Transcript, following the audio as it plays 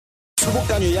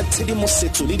kgobokanyo ya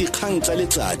tshedimosetso le dikgang tsa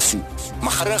letsatsi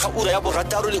magareng ga ura ya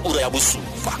borataro le ura ya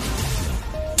bosupa.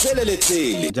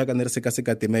 Tsweleletsele jaaka ne re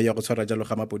seka teme ya go tshwara jalo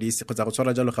ga mapodisi kgotsa go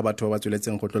tshwara jalo ga batho ba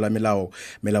tsweletseng go tlola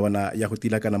melawana ya go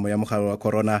tila kana mo ya mogare wa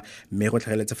corona, mme go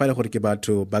tlhageletse fa le gore ke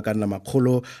batho ba ka nna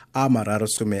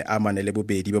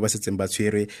 342 ba ba setseng ba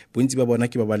tshwere. Bontsi ba bona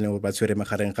ke ba bane ba tshwere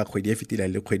magareng ga kgwedi e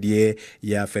fetilang le kgwedi e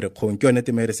ya Ferikgong. Ke yone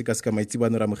teme re seka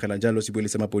maitsibano ra mogela jalo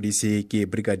Sebueledi sa mapodisi ke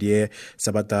Brigadier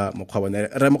Sabata Mokgwaabone.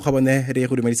 Re Mokgwaabone re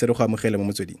go dumedisa re go amogela mo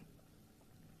motsweding.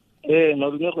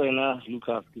 Madume go ena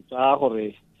Lucas ke tsa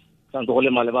gore santo go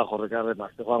le maleba gore ka re ba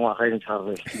se go ngwaga e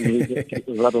ntshare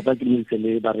ra tota ke ntse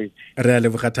le ba re a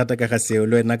leboga thata ka ga seo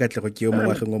le wena ka tlego ke yo mo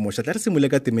ngwageng o mošwa. Tla re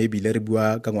simole ka teme ebile re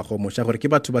bua ka ngwaga o mošwa gore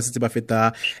ke batho ba setse ba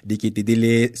feta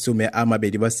 200,000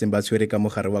 ba seng ba tshwere ka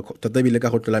mogare wa tota ebile ka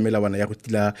go tlola melawana ya go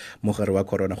tila mogare wa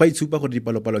corona. Go itshupa gore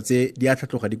dipalopalo tse di a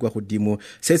tlhatloga di kwa godimo,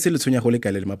 se le tshwenya go le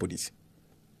kale le mapodisi.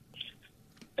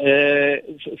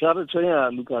 Sa re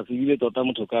tshwenya Lucas ile tota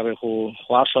motho ka re go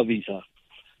a swabisa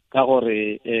ka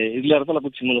gore ile re tsala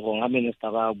botshimologong ga minister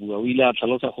ba bua o ile a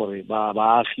tlhalosa gore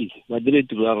baagi ba dire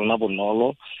tiro ya rona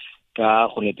bonolo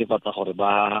ka go netefatsa gore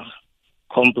ba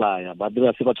comply ba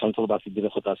dira se ba tshwanetse ba se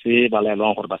dire kgotsa se ba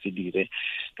laelwang gore ba se dire.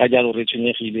 Ka jalo re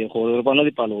tshwenyegile gore re bona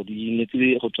dipalo di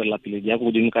netse go tswelela pele di ya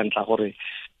go godimo ka ntlha gore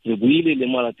re buile le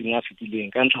malatsing a fetileng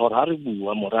ka ntlha gore ha re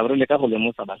bua re le ka go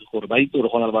lemosa baagi gore ba itse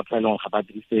gore go na le batho ba e leng ga ba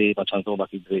dirise ba tshwanetse go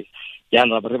ba se dire.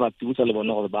 Jaanong re ba tsibusa le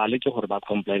bone gore ba letse gore ba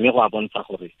comply, mme go a bontsha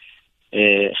gore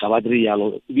ga ba dire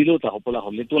yalo ebile o tla gopola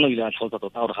gore le tona ile a tlhalosa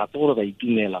tota gore ga se gore ba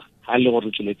itumela ga le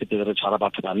gore tsweletse pele re tshwara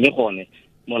batho ba, mme gone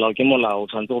molao ke molao o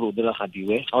tshwanetse gore o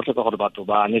diragadiwe ga o tlhoka gore batho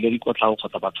ba nele dikotlhao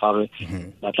kgotsa ba tshwarwe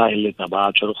ba tla eletsa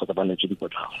ba tshwere kgotsa ba netse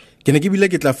dikotlhao. Ke ne ke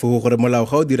bile ke tla foo gore molao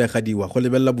ga o diragadiwa go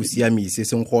lebelela bosiamisi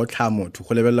seng go tlha motho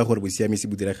go lebelela gore bosiamisi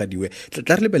bo diragadiwe.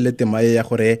 Tla re lebelele tema ya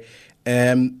gore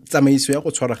tsamaiso ya go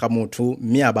tshwara ga motho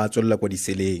mme a ba tswelela kwa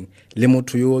diseleng le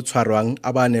motho yo tshwarwang a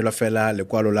ba nelwa fela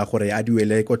lekwalo la gore a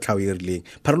duele kotlhao e rileng.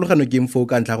 Pharologano ke mfo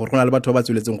ka ntlha gore go na le batho ba ba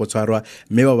tsweletseng go tshwarwa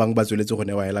mme ba bangwe ba tsweletse go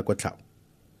newa hela kotlhao.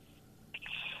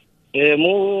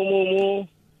 Mo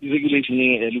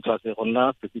regulationeng Lucas go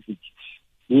nna specific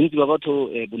bontsi ba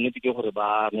batho bonnete ke gore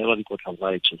ba neelwa dikotlhao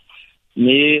tsa etso,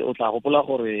 mme o tla gopola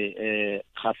gore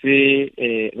ga se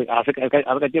a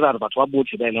re ka dira batho ba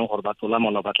botlhe ba e leng gore ba tlola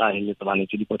molao ba tla eletsa ba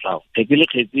netse dikotlhao. Kgetse le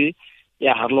kgetse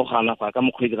ya harologana go ya ka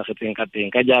mokgwa e diragetseng ka teng.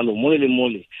 Ka jalo mo le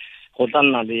mole go tla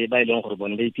nna le ba e leng gore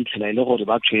bone ba iphitlhela e le gore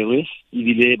ba tshwerwe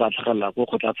ebile ba tlhagelela go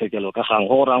kgotlatshekelo ka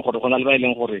gang go rang gore go na le ba e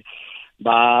leng gore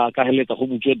ba ka heletsa go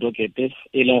butswe dokete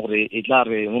e leng gore e tla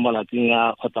re mo malatsing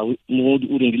a kgotsa mo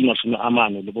diureng di le 48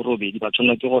 ba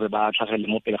tshwanela ke gore ba tlhagele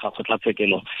mo pele ga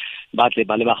kgotlatshekelo ba tle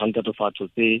ba le ba gantatofatso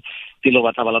tse le ba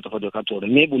tla ba latofadiwa ka tsone.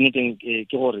 Mme bonneteng ke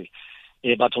gore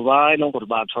batho ba e leng gore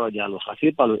ba tshwarwa jalo ga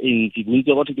se palo e ntsi, bontsi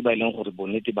ba batho ke ba e leng gore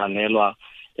bonnete ba neelwa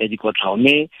dikotlhao.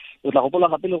 Mme o tla gopola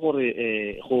gape le gore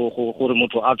gore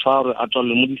motho a tshwarwe a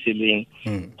tswalwe mo diseleng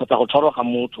kgotsa go tshwarwa ga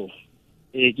motho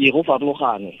ke go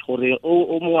farologane gore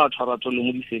o mongwe a tshwarwa tswalwe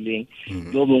mo diseleng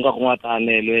le o mongwe ka go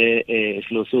ngatanelwe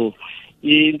selo so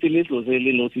e ntse le tlo se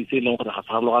le nosi se leng gore ga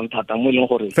farologane thata mo e leng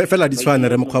gore fela di tshwane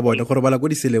re Mokgwaabone gore bala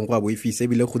go diseleng go a boifisa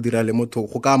ebile go dira le motho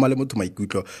go ka ama le motho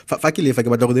maikutlo. Fa ke lefa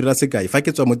ke batla go dira sekai fa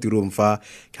ke tswa mo tirong fa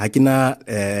ga ke na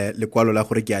lekwalo la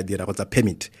gore ke a dira go tsa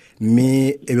permit,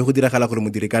 mme e be go diragala gore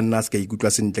modiri ka nna se ka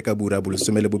ikutlwa sentle ka bura bo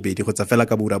 12 go tsa fela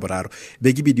ka bura boraro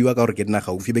be ke bidiwa ka gore ke nna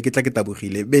gaufi be ke tla ke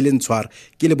tabogile be le ntshwara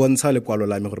ke le bontsha lekwalo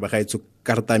la me gore ba ga etso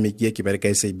karata me ke bereka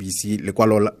SABC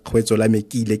lekwalo la kgwetso la me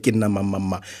ke ile ke nna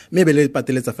mamma mme be le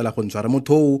pateletsa fela go ntshwara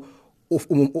motho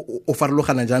o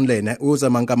farologana jang le ene o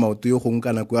tsamang ka maoto yo gong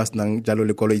kana go a senang jalo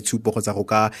lekwalo itshupo kgotsa go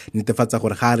ka netefatsa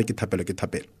gore ga re ke thapelo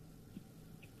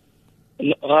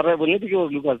ga re bonnete ke gore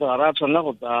Lucas ga ra tshwanela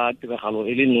go tsa tiragalo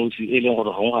e le nosi e leng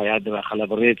gore gongwe ga ya diragala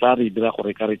re tla re dira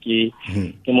gore ka re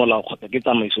ke molao kgotsa ke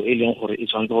tsamaiso e leng gore e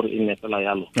tshwanetse gore e nne fela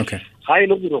yalo. Ga e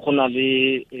le gore go na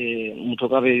le motho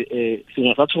ka re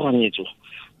sengwe sa tshoganyetso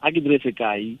a ke dire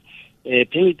sekai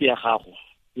permit ya gago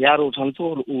ya re o tshwanetse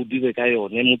gore o dire ka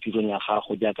yone mo tirong ya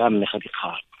gago jaaka mmega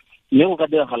dikgang, mme go ka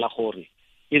diragala gore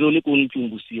e le ko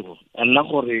ntlong bosigo a nna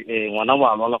gore ngwana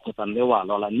wa lwala kgotsa mme wa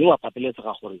lwala mme wa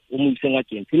pateletsega gore o mo ise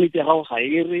ngakeng. Permit ya gago ga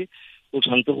e re o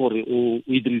tshwanetse gore o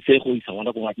e dirise go isa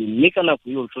ngwana ko ngakeng, mme ka nako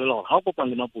eo o tlholela gore ga o kopana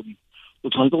le mapodisi o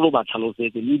tshwanetse gore o ba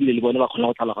tlhalosetse le ebile le bone ba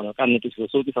kgona go tlhaloganya ka nnete selo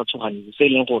seo ke sa tshoganyetso se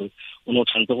e leng gore o ne o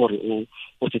tshwanetse gore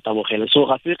o se tabogele. So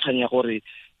ga se kgang ya gore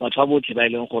batho ba botlhe ba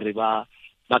e leng gore ba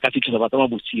ka fitlhela ba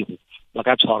tsamaya bosigo ba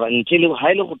ka tshwara ntle le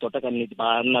ha ile go tota ka nnete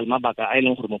ba nna le mabaka a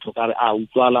ileng gore motho ka re a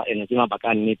utlwala ene ke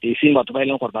mabaka a nnete seng batho ba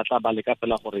ileng gore ba tla ba le ka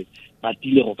pela gore ba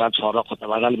tile go ka tshwara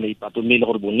kgotsa ba na le maipato mme le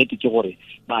gore bonnete ke gore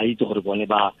ba itse gore bone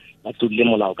ba tlodile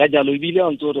molao ka jalo ebile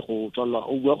a ntse re go tswalla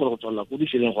o bua gore go tswalla go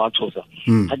diseleng go a tshosa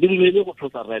ga di dumele go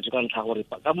tshosa re ka ntlha gore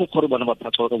ka mokgwa bona ba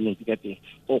tshwara ka bontsi ka teng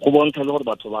go bontsha le gore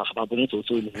batho ba bone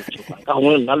tsotso ile go tshosa ka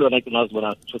gongwe nna le yona ke na se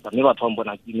bona tshosa mme batho ba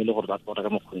bona ke le gore ba tsora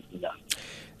ka mokgwa ntse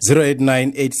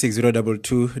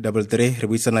 08986022233 re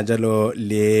buisana jalo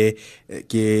le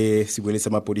ke Sebueledi sa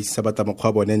Mapodisi Sabata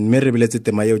Mokgwaabone mme re biletse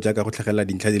tema eo jaaka go tlhagela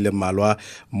dintlha di le mmalwa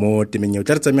mo temeng eo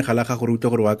tla re tsamegala ga gore utlwe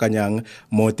gore wa kanyang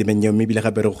mo temeng eo mme bile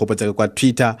gape re go gopotsa kwa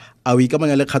Twitter a o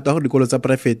ikamanya le kgato gore dikolo tsa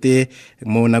private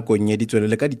mo nakong ye di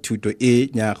tswelele ka dithuto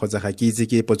nya kgotsa ga ke itse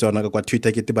ke potso yona ka kwa Twitter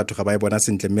ke te batho ga ba e bona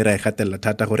sentle mme ra e gatella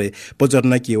thata gore potso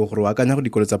yona ke gore wa kanya gore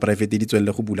dikolo tsa private di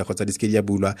tswelele go bula kgotsa di ske di a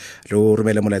bulwa re o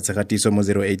romele molaetsa gatiso mo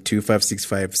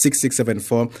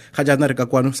 0825656674 ga jaana re ka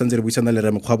kwano santse re buisana le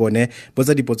re Mokgwaabone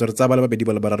botsa dipotso re tsa ba le babedi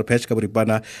ba le bararo patch ka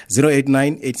boripana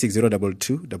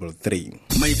 0898602233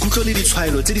 maikutlo le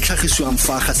ditshwaelo tse di tlhagisiwang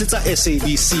fa ga se tsa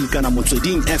SABC kana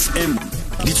Motsweding FM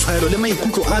ditshwaelo le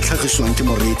maikutlo a tlhagisiwang ke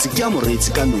moreetsi ke a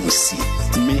moreetsi ka nosi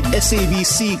mme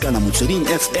SABC kana Motsweding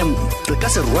FM re ka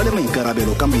se rwale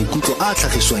maikarabelo ka maikutlo a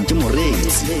tlhagisiwang ke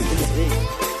moreetsi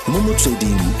mo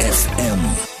Motsweding FM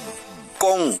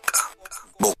konka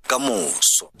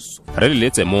bokamoso re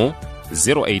letse mo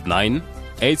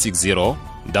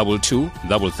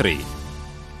 089-860-2233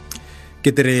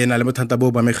 ke tere na le bothata bo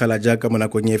ba megala jaaka mo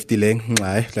nakong e fetileng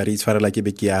tla re itshwarela ke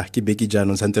beki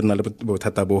jaanong santse re na le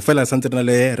bothata bo fela santse re na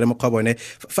le re Mokgwaabone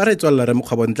fa re tswalla re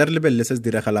Mokgwaabone tla re lebelele se se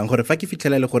diragalang gore fa ke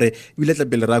fitlhela le gore ebile tla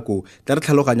pele rako tla re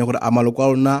tlhaloganya gore a maloko a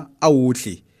rona a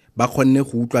otlhe ba kgonne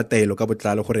go utlwa taelo ka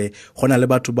botlalo gore go na le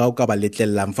batho ba o ka ba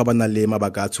letlelang fa ba na le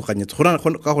mabaka a tshoganyetso ka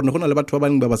gore go na le batho ba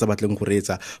bangwe ba ba sa batleng go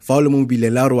reetsa fa o le mo bile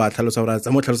la re wa tlhalosa gore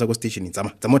tsa mo tlhalosa go stationing tsa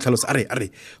mo tlhalosa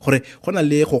are gore go na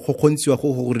le go kgontshiwa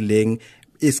go gorileng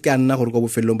e se ka nna gore go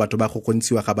bofelong batho ba go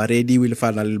kgontshiwa ga ba reediwe le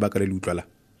fa na le lebaka le le utlwala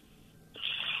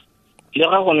le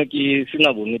ga gone ke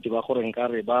sena bonnete ba gore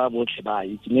nkare ba botlhe ba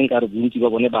itse mme nkare bontsi ba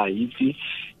bone ba itse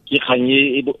ke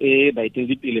kganye e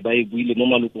baeteledipele ba e buile mo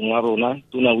malokong a rona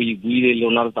tona o e buile le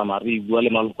rona re tsamaya re e bua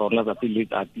le maloko a rona tsatsi le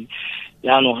letsatsi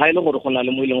yaanong ga e le gore go na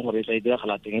le mo e leng gore e tla e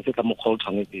diragala teng se ka mokgwa o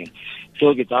tshwanetseng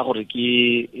seo ke tsaya gore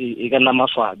e ka nna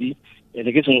maswabi ene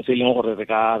ke sengwe se e leng gore re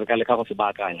ka leka go se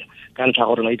baakanya ka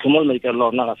ntlha gore maitlhomo le maikarabelo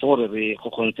a rona ga se gore re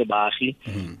gogontse baagi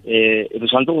re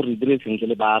tshwanetse gore re dire sentle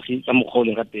le baagi ka mokgwa o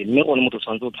leng ka teng mme gone motho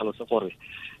tshwanetse o tlhalose gore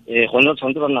gone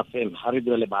tshwanetse ba nna feme ga re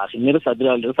dira le baagi mme re sa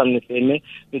nne feme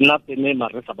re nna feme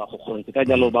mare re sa ba gogontse ka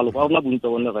jalo baloko ba rona bontsi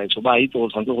bone raetso ba itse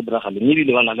gore tshwanetse go diragale mme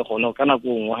ebile ba na le gone ka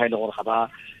nako nngwe ga e le gore ga ba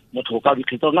motho ka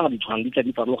dikgetsa rona ga di tshwana di tla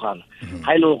di farologana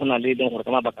ga e le go na le leng gore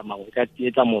ka mabaka mangwe ka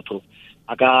tietsa motho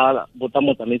a ka bota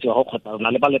motsamaisi wa go kgotsa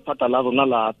rona le ba lephata la rona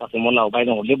la tasemolao ba e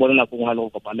leng gore le bone nako nngwe ga e le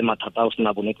go kopa le mathata o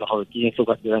sena bonnete gore ke eng se o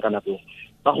ka se dirang ka nako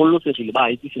ba gololosegile ba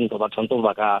itse sentle ba tshwanetse go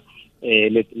ba ka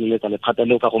letsa lephata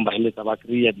leo ka gong ba heletsa ba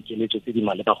kry-a dikeletso tse di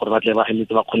maleba gore ba tle ba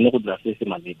heletse ba kgonne go dira se se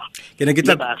maleba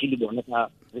baagi le bone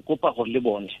re kopa gore le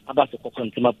bone a ba se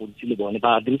kgokgontshe mapodisi le bone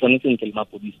ba dirisane sentle le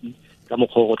mapodisi ka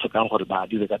mokgwa go tlhokang gore ba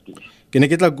dire ka teng ke ne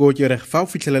ke tla go ke re fa o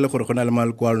fitlhelele gore go na le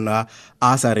maloko a lona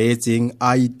a sa reetseng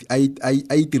a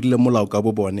itirile molao ka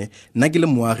bo bone nna ke le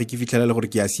moagi ke fitlhelele gore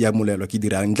ke a siamolelwa ke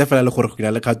dirang ntle fela le gore go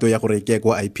na le kgato ya gore ke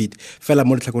go IPT fela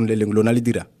mo letlhakong le lengwe lona le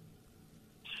dira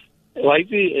wa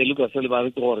itse Lucas le ba re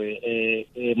gore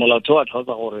molaotheo a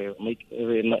tlhalosa gore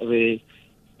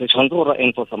re tshwanetse gore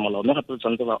enforce molao mme gape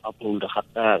tshwanetse ba uphold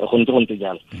go ntse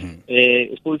jalo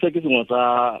sepodisa ke sengwe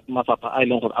tsa mafapha a e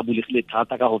leng gore a bulegile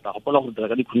thata ka go tla gopola gore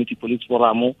dira ka di-community police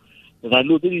forum re na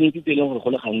le tse dintsi tse e leng gore go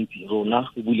le gantsi rona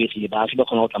go bulegile baagi ba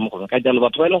kgona go tla mo gone ka jalo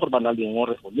batho ba e leng gore ba na le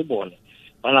ngorego le bone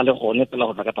ba na le gone pela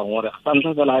go tla ka ngorego sa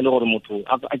ntlha fela e le gore motho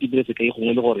a ke dire se ka e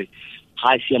gongwe le gore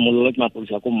ga a siamololwa ke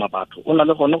mapodisa ko mmabatho o na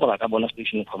le gone gore a ka bona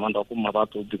station commander ko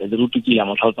mmabatho di ka di rutukile a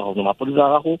motlhalosa gore mapodisa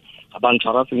a gago ga ba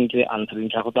ntshwara sentle a ntshe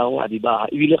dintlhago tsa go a di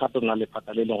baga ebile gape re na le phata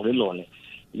le leng le lone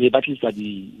le batlisa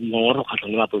dingongorego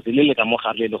kgatlhang le mapodisa le le ka mo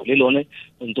gare le le lone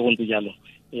go ntse jalo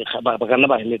ba ka nna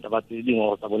ba heletsa ba tse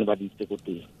dingongorego tsa bone ba di itse ko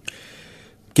teng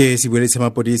ke Sebueledi sa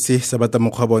Mapodisi Sabata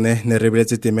Mokgwaabone ne re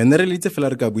biletse teme ne re litse fela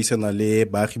re ka buisana le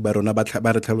baagi ba rona ba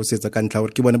re tlhalosetsa ka ntlha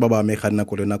gore ke bone ba ba amega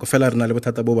nako le nako fela re na le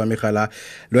bothata bo ba amegala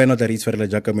le wena o tla re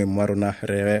itshwarela jaaka moemo wa rona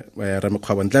re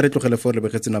Mokgwaabone tla re tlogele fo re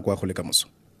lebegetse nako ya go le ka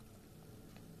moso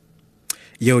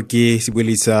yeo ke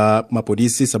Sebueledi sa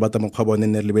Mapodisi Sabata Mokgwaabone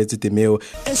ne re lebetse temeo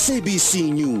SABC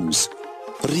News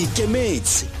re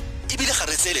ikemetse ebile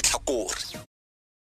ga re tsele tlhakore